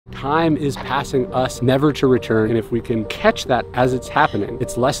time is passing us, never to return. And if we can catch that as it's happening,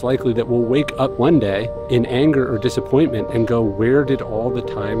 it's less likely that we'll wake up one day in anger or disappointment and go, where did all the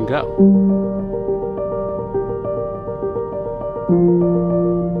time go?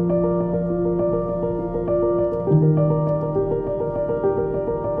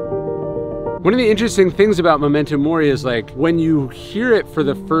 One of the interesting things about Memento Mori is, like, when you hear it for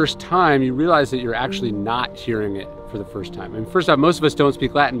the first time, you realize that you're actually not hearing it for the first time. And first off, most of us don't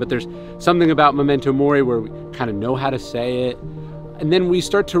speak Latin, but there's something about Memento Mori where we kind of know how to say it. And then we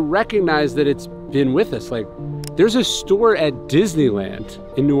start to recognize that it's been with us. Like, there's a store at Disneyland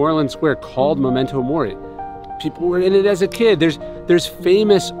in New Orleans Square called Memento Mori. People were in it as a kid. There's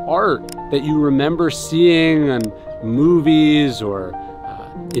famous art that you remember seeing in movies or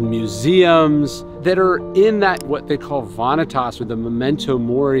in museums that are in that, what they call vanitas, or the Memento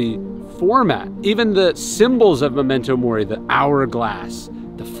Mori format. Even the symbols of Memento Mori, the hourglass,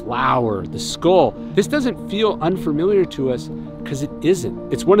 the flower, the skull, this doesn't feel unfamiliar to us because it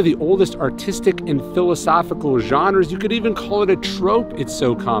isn't. It's one of the oldest artistic and philosophical genres. You could even call it a trope. It's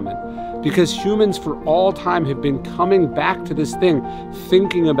so common because humans for all time have been coming back to this thing,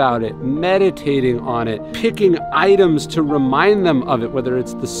 thinking about it, meditating on it, picking items to remind them of it, whether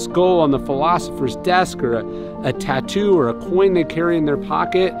it's the skull on the philosopher's desk or a tattoo or a coin they carry in their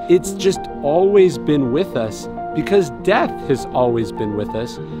pocket. It's just always been with us because death has always been with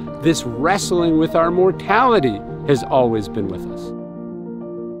us. This wrestling with our mortality has always been with us.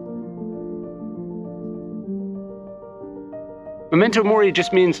 Memento Mori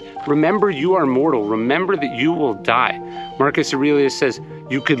just means, remember you are mortal. Remember that you will die. Marcus Aurelius says,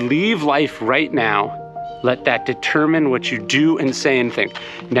 you could leave life right now. Let that determine what you do and say and think.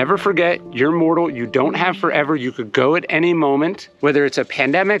 Never forget, you're mortal. You don't have forever. You could go at any moment, whether it's a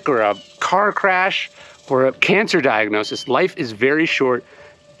pandemic or a car crash or a cancer diagnosis. Life is very short.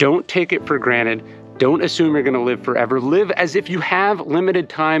 Don't take it for granted. Don't assume you're going to live forever. Live as if you have limited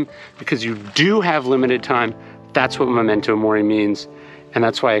time, because you do have limited time. That's what Memento Mori means, and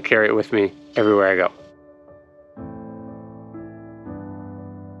that's why I carry it with me everywhere I go.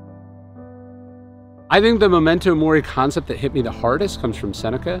 I think the Memento Mori concept that hit me the hardest comes from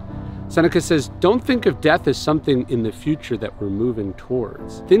Seneca. Seneca says, don't think of death as something in the future that we're moving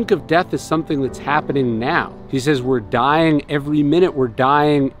towards. Think of death as something that's happening now. He says we're dying every minute, we're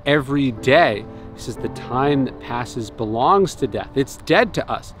dying every day. He says the time that passes belongs to death. It's dead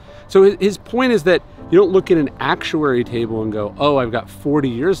to us. So his point is that you don't look at an actuary table and go, oh, I've got 40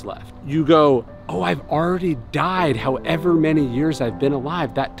 years left. You go, oh, I've already died however many years I've been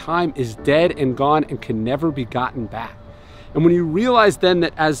alive. That time is dead and gone and can never be gotten back. And when you realize then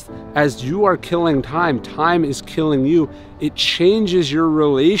that as you are killing time, time is killing you, it changes your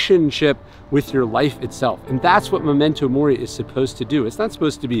relationship with your life itself. And that's what Memento Mori is supposed to do. It's not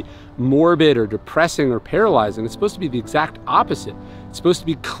supposed to be morbid or depressing or paralyzing. It's supposed to be the exact opposite. It's supposed to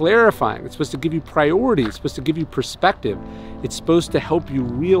be clarifying. It's supposed to give you priority. It's supposed to give you perspective. It's supposed to help you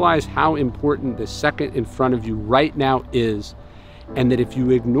realize how important the second in front of you right now is, and that if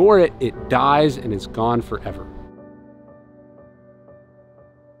you ignore it, it dies and is gone forever.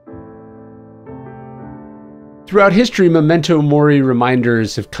 Throughout history, Memento Mori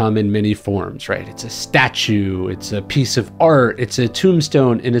reminders have come in many forms, right? It's a statue, it's a piece of art, it's a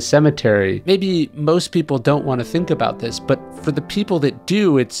tombstone in a cemetery. Maybe most people don't want to think about this, but for the people that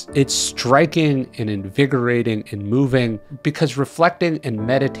do, it's striking and invigorating and moving, because reflecting and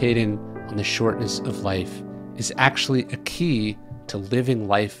meditating on the shortness of life is actually a key to living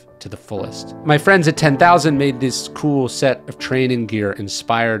life to the fullest. My friends at 10,000 made this cool set of training gear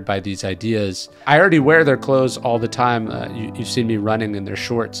inspired by these ideas. I already wear their clothes all the time. You've seen me running in their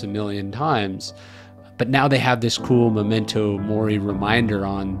shorts a million times, but now they have this cool Memento Mori reminder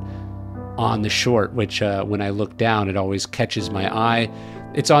on the short, which when I look down, it always catches my eye.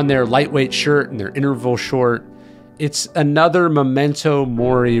 It's on their lightweight shirt and their interval short. It's another Memento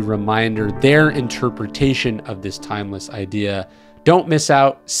Mori reminder, their interpretation of this timeless idea. Don't miss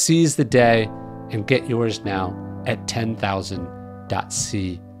out, seize the day, and get yours now at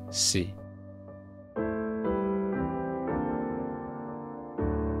 10,000.cc.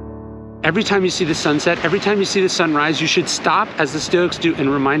 Every time you see the sunset, every time you see the sunrise, you should stop, as the Stoics do,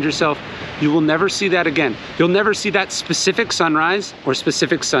 and remind yourself you will never see that again. You'll never see that specific sunrise or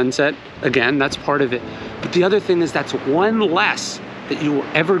specific sunset again. That's part of it. But the other thing is that's one less that you will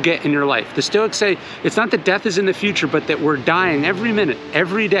ever get in your life. The Stoics say it's not that death is in the future, but that we're dying every minute,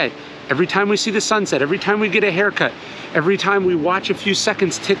 every day. Every time we see the sunset, every time we get a haircut, every time we watch a few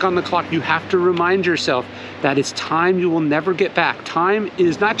seconds tick on the clock, you have to remind yourself that it's time you will never get back. Time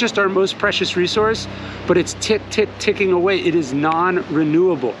is not just our most precious resource, but it's ticking away. It is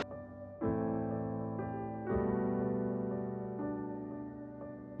non-renewable.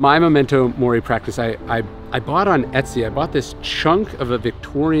 My Memento Mori practice, I bought on Etsy, I bought this chunk of a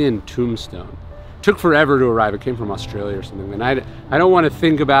Victorian tombstone. It took forever to arrive. It came from Australia or something. And I don't want to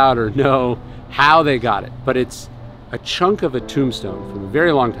think about or know how they got it, but it's a chunk of a tombstone from a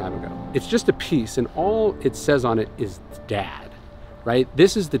very long time ago. It's just a piece, and all it says on it is dad, right?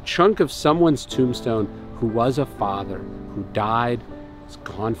 This is the chunk of someone's tombstone who was a father, who died, is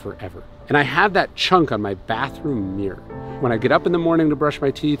gone forever. And I have that chunk on my bathroom mirror. When I get up in the morning to brush my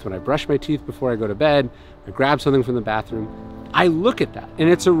teeth, when I brush my teeth before I go to bed, I grab something from the bathroom, I look at that. And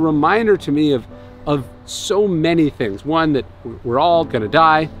it's a reminder to me of so many things. One, that we're all gonna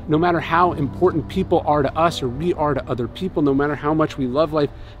die, no matter how important people are to us or we are to other people, no matter how much we love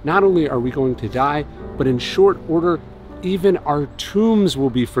life, not only are we going to die, but in short order, even our tombs will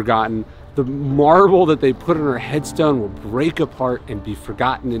be forgotten. The marble that they put on our headstone will break apart and be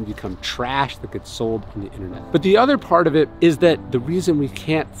forgotten and become trash that gets sold on the internet. But the other part of it is that the reason we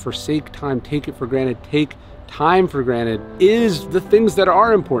can't forsake time, take it for granted, take time for granted, is the things that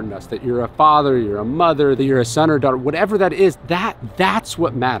are important to us, that you're a father, you're a mother, that you're a son or daughter, whatever that is, that's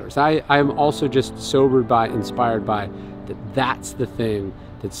what matters. I'm also just sobered by, inspired by, that's the thing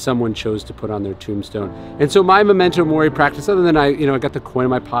that someone chose to put on their tombstone. And so my Memento Mori practice, other than I got the coin in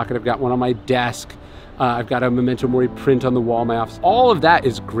my pocket, I've got one on my desk, I've got a Memento Mori print on the wall in my office, all of that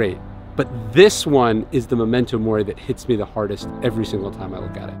is great. But this one is the Memento Mori that hits me the hardest every single time I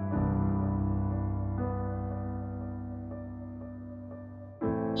look at it.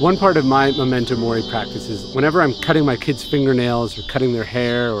 One part of my Memento Mori practice is whenever I'm cutting my kids' fingernails or cutting their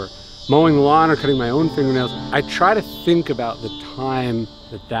hair or mowing the lawn or cutting my own fingernails, I try to think about the time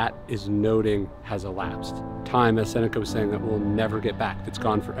that is noting has elapsed. Time, as Seneca was saying, that we'll never get back, that's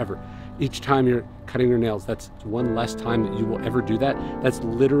gone forever. Each time you're cutting your nails, that's one less time that you will ever do that. That's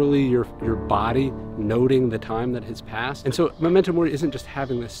literally your body noting the time that has passed. And so Memento Mori isn't just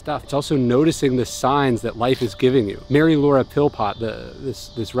having this stuff, it's also noticing the signs that life is giving you. Mary Laura Philpott,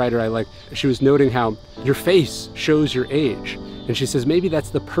 this writer I like, she was noting how your face shows your age. And she says maybe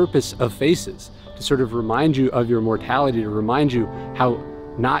that's the purpose of faces, to sort of remind you of your mortality, to remind you how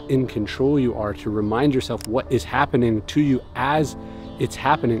not in control you are, to remind yourself what is happening to you as it's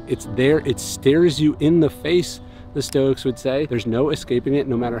happening. It's there, it stares you in the face, the Stoics would say. There's no escaping it,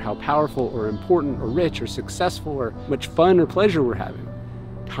 no matter how powerful or important or rich or successful or much fun or pleasure we're having.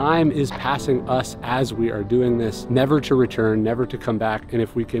 Time is passing us as we are doing this, never to return, never to come back. And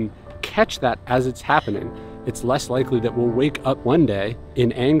if we can catch that as it's happening, it's less likely that we'll wake up one day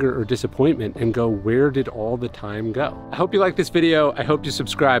in anger or disappointment and go, where did all the time go? I hope you like this video. I hope you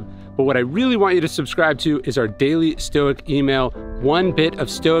subscribe. But what I really want you to subscribe to is our daily Stoic email, 1 bit of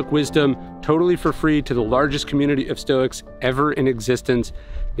Stoic wisdom, totally for free, to the largest community of Stoics ever in existence.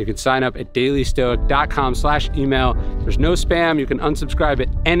 You can sign up at dailystoic.com/email. There's no spam. You can unsubscribe at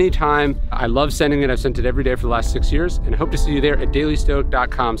any time. I love sending it. I've sent it every day for the last 6 years, and I hope to see you there at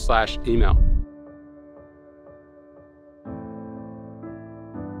dailystoic.com/email.